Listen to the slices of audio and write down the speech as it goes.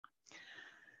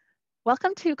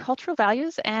Welcome to Cultural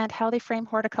Values and How They Frame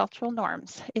Horticultural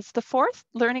Norms. It's the fourth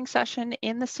learning session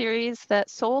in the series that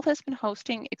Seoul has been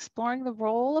hosting, exploring the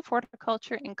role of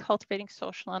horticulture in cultivating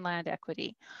social and land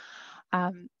equity.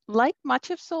 Like much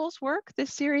of Seoul's work,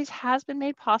 this series has been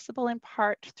made possible in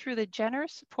part through the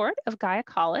generous support of Gaia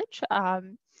College.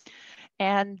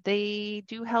 And they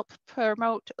do help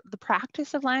promote the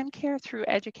practice of land care through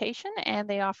education, and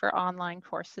they offer online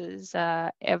courses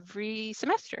every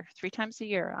semester, 3 times a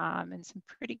year, and some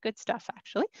pretty good stuff,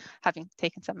 actually, having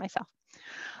taken some myself.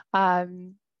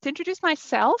 To introduce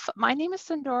myself, my name is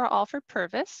Sandora Alford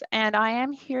Purvis, and I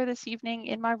am here this evening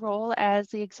in my role as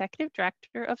the Executive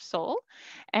Director of Soul.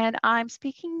 And I'm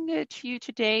speaking to you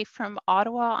today from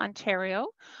Ottawa, Ontario,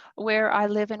 where I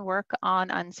live and work on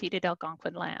unceded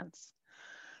Algonquin lands.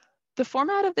 The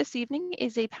format of this evening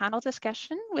is a panel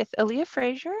discussion with Aliyah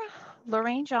Fraser,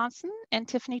 Lorraine Johnson, and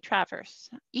Tiffany Travers.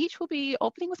 Each will be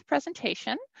opening with a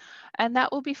presentation, and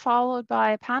that will be followed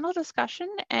by a panel discussion,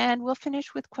 and we'll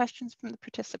finish with questions from the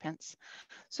participants.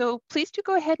 So please do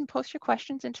go ahead and post your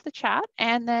questions into the chat,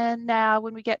 and then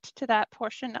when we get to that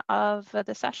portion of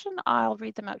the session, I'll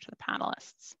read them out to the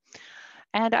panelists.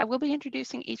 And I will be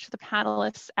introducing each of the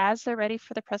panelists as they're ready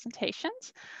for the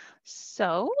presentations.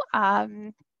 So,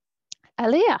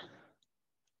 Aliyah,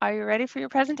 are you ready for your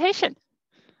presentation?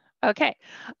 Okay,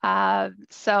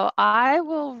 so I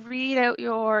will read out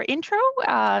your intro.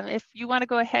 If you want to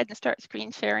go ahead and start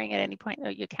screen sharing at any point,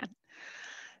 you can.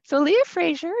 So Aliyah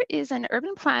Fraser is an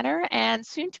urban planner and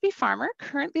soon-to-be farmer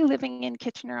currently living in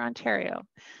Kitchener, Ontario.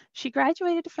 She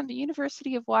graduated from the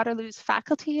University of Waterloo's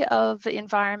Faculty of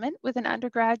Environment with an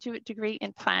undergraduate degree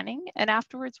in planning, and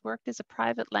afterwards worked as a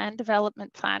private land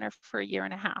development planner for a year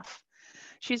and a half.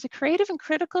 She's a creative and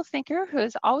critical thinker who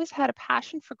has always had a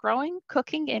passion for growing,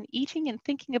 cooking, and eating and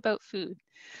thinking about food.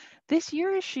 This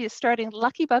year, she is starting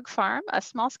Lucky Bug Farm, a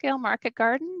small-scale market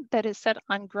garden that is set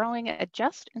on growing a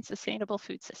just and sustainable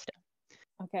food system.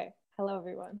 Okay, hello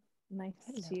everyone. Nice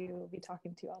to be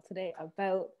talking to you all today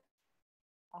about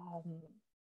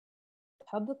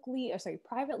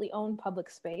privately owned public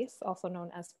space, also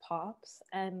known as POPs,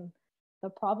 and the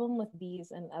problem with these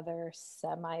and other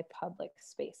semi-public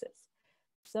spaces.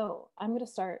 So I'm going to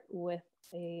start with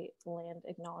a land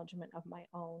acknowledgement of my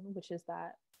own, which is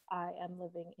that I am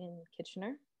living in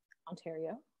Kitchener,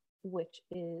 Ontario, which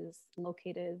is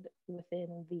located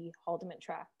within the Haldimand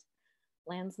Tract,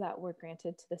 lands that were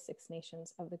granted to the Six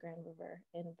Nations of the Grand River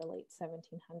in the late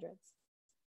 1700s.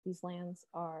 These lands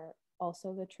are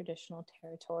also the traditional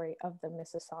territory of the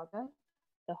Mississauga,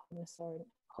 the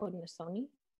Haudenosaunee,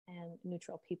 and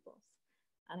Neutral peoples.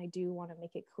 And I do want to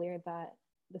make it clear that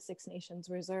the Six Nations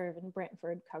Reserve in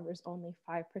Brantford covers only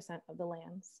 5% of the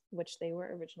lands which they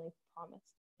were originally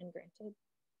promised and granted.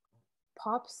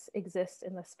 POPs exist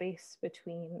in the space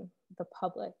between the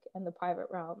public and the private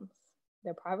realms.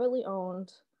 They're privately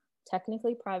owned,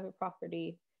 technically private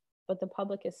property, but the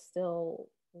public is still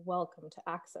welcome to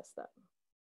access them.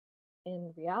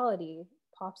 In reality,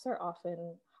 POPs are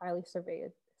often highly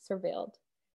surveilled,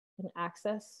 and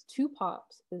access to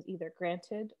POPs is either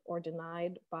granted or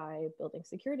denied by building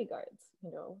security guards,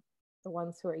 the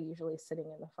ones who are usually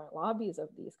sitting in the front lobbies of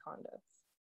these condos.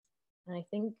 And I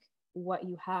think what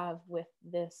you have with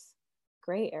this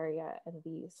gray area and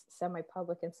these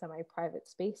semi-public and semi-private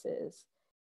spaces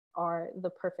are the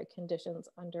perfect conditions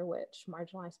under which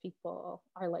marginalized people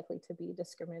are likely to be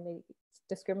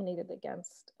discriminated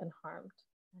against and harmed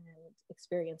and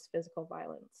experience physical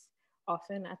violence,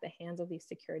 often at the hands of these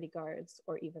security guards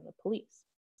or even the police.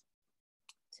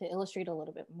 To illustrate a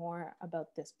little bit more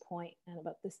about this point and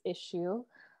about this issue,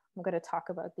 I'm going to talk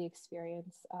about the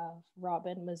experience of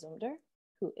Robin Mazumder,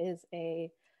 who is a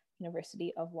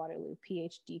University of Waterloo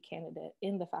PhD candidate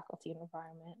in the Faculty of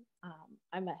Environment.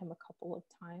 I met him a couple of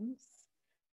times.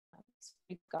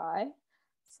 He's a guy.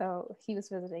 So he was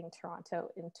visiting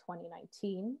Toronto in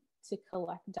 2019 to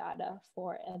collect data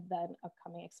for a then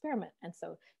upcoming experiment. And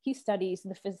so he studies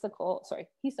the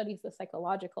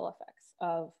psychological effects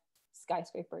of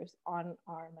skyscrapers on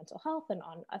our mental health and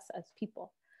on us as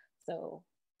people. So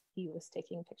he was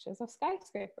taking pictures of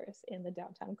skyscrapers in the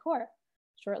downtown core.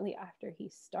 Shortly after he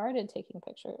started taking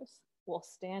pictures while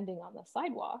standing on the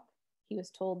sidewalk, he was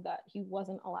told that he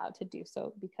wasn't allowed to do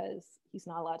so because he's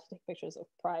not allowed to take pictures of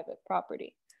private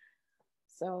property.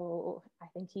 So I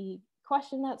think he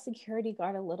questioned that security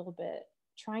guard a little bit,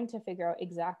 trying to figure out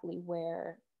exactly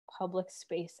where public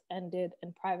space ended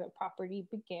and private property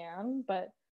began,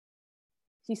 but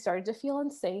he started to feel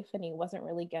unsafe and he wasn't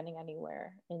really getting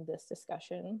anywhere in this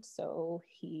discussion. So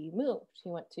he moved. He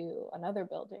went to another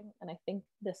building, and I think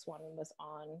this one was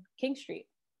on King Street.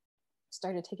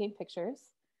 Started taking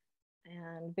pictures,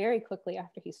 And very quickly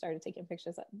after he started taking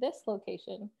pictures at this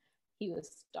location, he was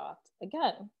stopped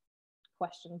again,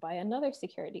 questioned by another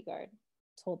security guard,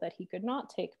 told that he could not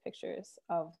take pictures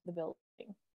of the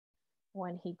building.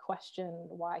 When he questioned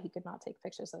why he could not take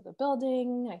pictures of the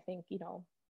building, I think,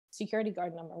 security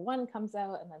guard number 1 comes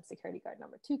out, and then security guard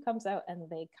number 2 comes out, and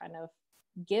they kind of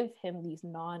give him these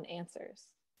non-answers.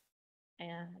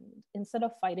 And instead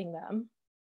of fighting them,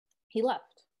 he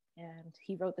left and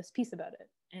he wrote this piece about it.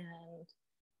 And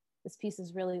this piece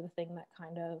is really the thing that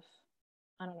kind of,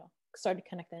 I don't know, started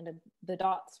connecting the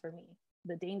dots for me,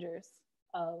 the dangers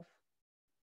of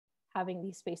having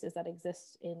these spaces that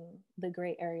exist in the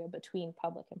gray area between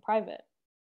public and private.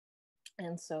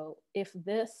 And so if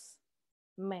this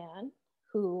man,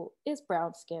 who is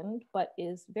brown-skinned but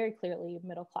is very clearly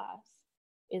middle class,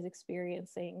 is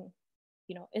experiencing,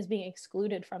 is being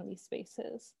excluded from these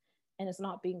spaces and is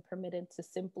not being permitted to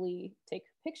simply take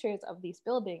pictures of these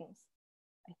buildings,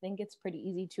 I think it's pretty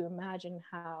easy to imagine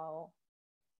how,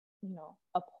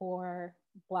 a poor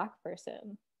Black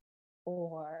person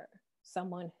or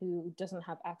someone who doesn't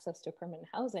have access to permanent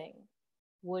housing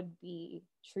would be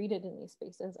treated in these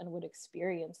spaces and would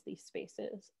experience these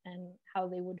spaces and how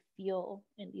they would feel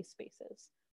in these spaces.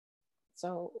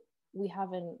 So we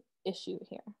have an issue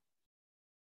here.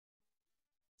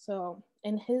 So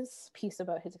in his piece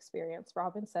about his experience,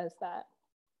 Robin says that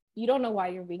you don't know why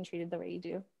you're being treated the way you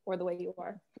do or the way you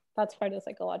are. That's part of the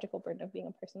psychological burden of being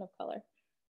a person of color.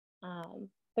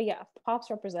 But yeah, POPs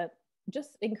represent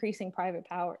just increasing private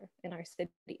power in our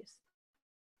cities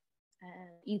and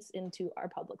eats into our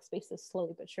public spaces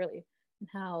slowly but surely, and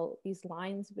how these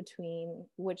lines between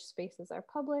which spaces are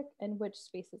public and which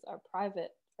spaces are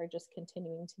private are just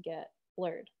continuing to get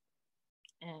blurred.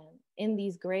 And in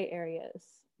these gray areas,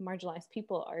 marginalized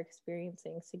people are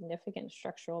experiencing significant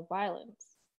structural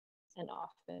violence and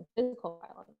often physical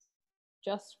violence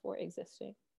just for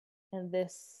existing. And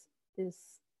this is,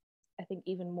 I think,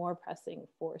 even more pressing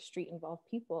for street-involved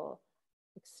people,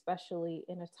 especially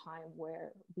in a time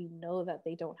where we know that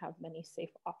they don't have many safe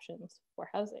options for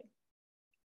housing.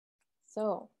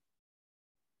 So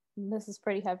this is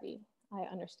pretty heavy. I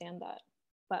understand that,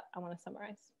 but I want to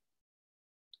summarize.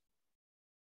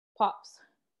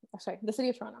 The City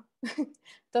of Toronto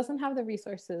doesn't have the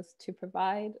resources to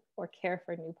provide or care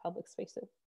for new public spaces,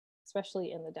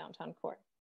 especially in the downtown core.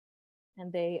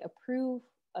 And they approve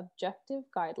objective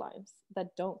guidelines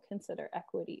that don't consider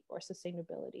equity or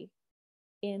sustainability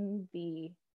in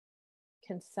the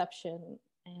conception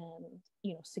and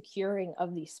securing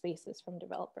of these spaces from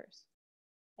developers.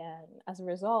 And as a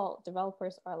result,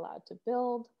 developers are allowed to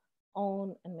build,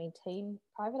 own, and maintain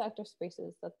private outdoor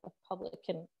spaces that the public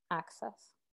can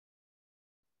access.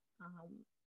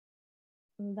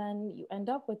 And then you end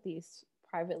up with these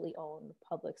privately owned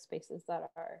public spaces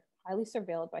that are highly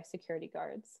surveilled by security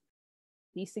guards.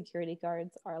 These security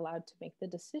guards are allowed to make the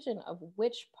decision of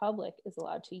which public is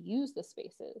allowed to use the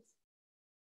spaces.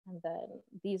 And then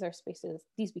these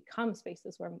become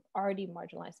spaces where already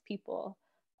marginalized people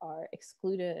are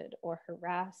excluded or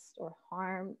harassed or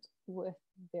harmed with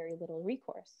very little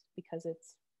recourse because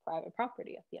it's private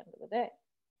property at the end of the day.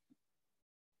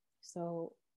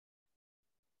 So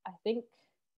I think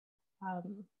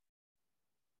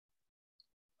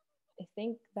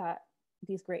that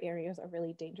these gray areas are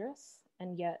really dangerous,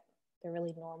 and yet they're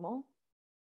really normal.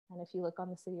 And if you look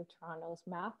on the City of Toronto's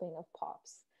mapping of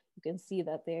POPs, you can see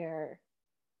that there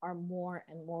are more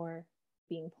and more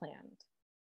being planned.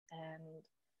 And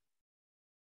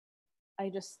I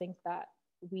just think that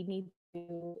we need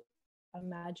to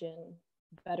imagine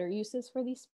better uses for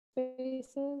these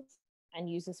spaces and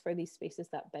uses for these spaces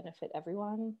that benefit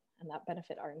everyone and that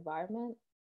benefit our environment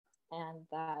and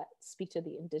that speak to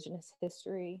the Indigenous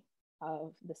history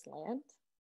of this land.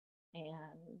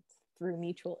 And through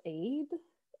mutual aid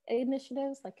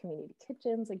initiatives like community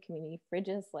kitchens and community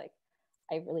fridges,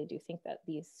 I really do think that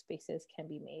these spaces can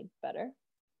be made better.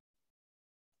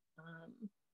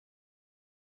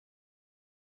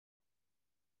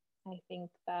 I think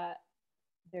that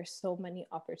there's so many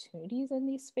opportunities in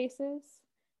these spaces.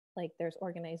 There's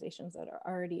organizations that are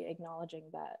already acknowledging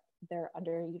that there are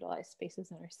underutilized spaces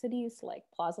in our cities, like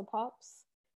Plaza Pops,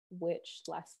 which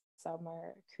last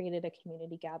summer created a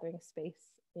community gathering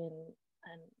space and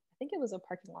I think it was a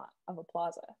parking lot of a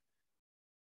plaza.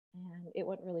 And it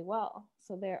went really well.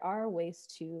 So there are ways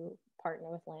to partner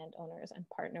with landowners and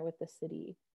partner with the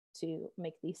city to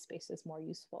make these spaces more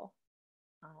useful.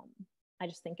 I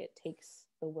just think it takes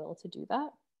the will to do that.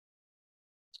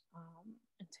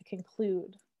 And to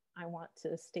conclude, I want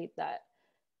to state that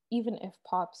even if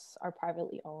POPs are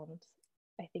privately owned,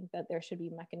 I think that there should be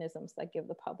mechanisms that give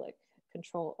the public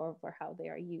control over how they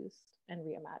are used and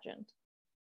reimagined.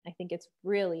 I think it's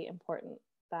really important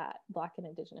that Black and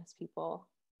Indigenous people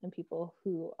and people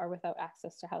who are without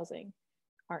access to housing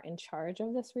are in charge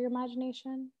of this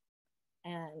reimagination.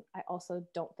 And I also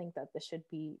don't think that this should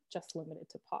be just limited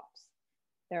to POPs.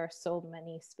 There are so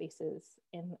many spaces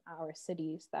in our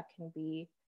cities that can be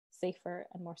safer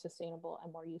and more sustainable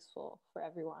and more useful for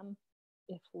everyone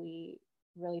if we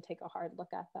really take a hard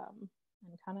look at them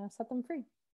and kind of set them free.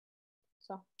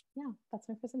 So yeah, that's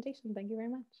my presentation. Thank you very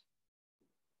much.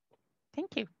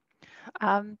 Thank you.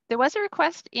 There was a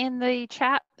request in the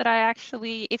chat that I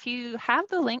actually, if you have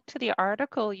the link to the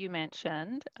article you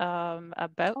mentioned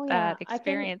about that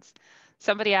experience,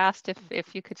 somebody asked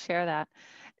if you could share that.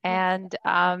 And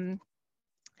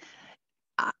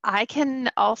I can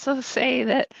also say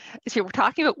that if you're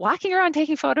talking about walking around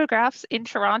taking photographs in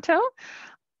Toronto,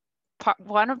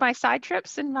 one of my side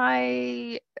trips in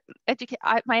my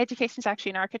education is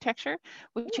actually in architecture,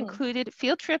 which included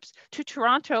field trips to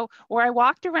Toronto, where I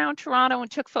walked around Toronto and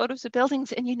took photos of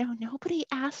buildings, and nobody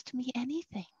asked me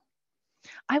anything.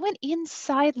 I went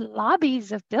inside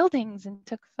lobbies of buildings and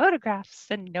took photographs,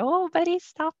 and nobody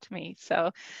stopped me. So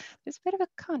there's a bit of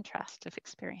a contrast of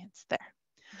experience there.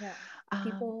 Yeah,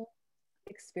 people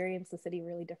experience the city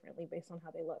really differently based on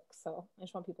how they look. So I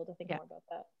just want people to think more about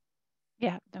that.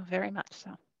 Yeah, no, very much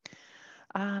so.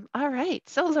 All right,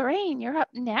 so Lorraine, you're up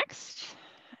next.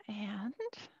 And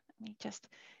let me just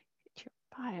get your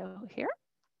bio here.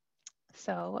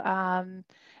 So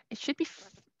it should be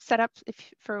set up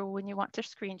for when you want to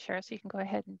screen share, so you can go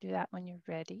ahead and do that when you're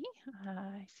ready.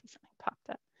 I see something popped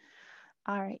up.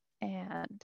 All right, and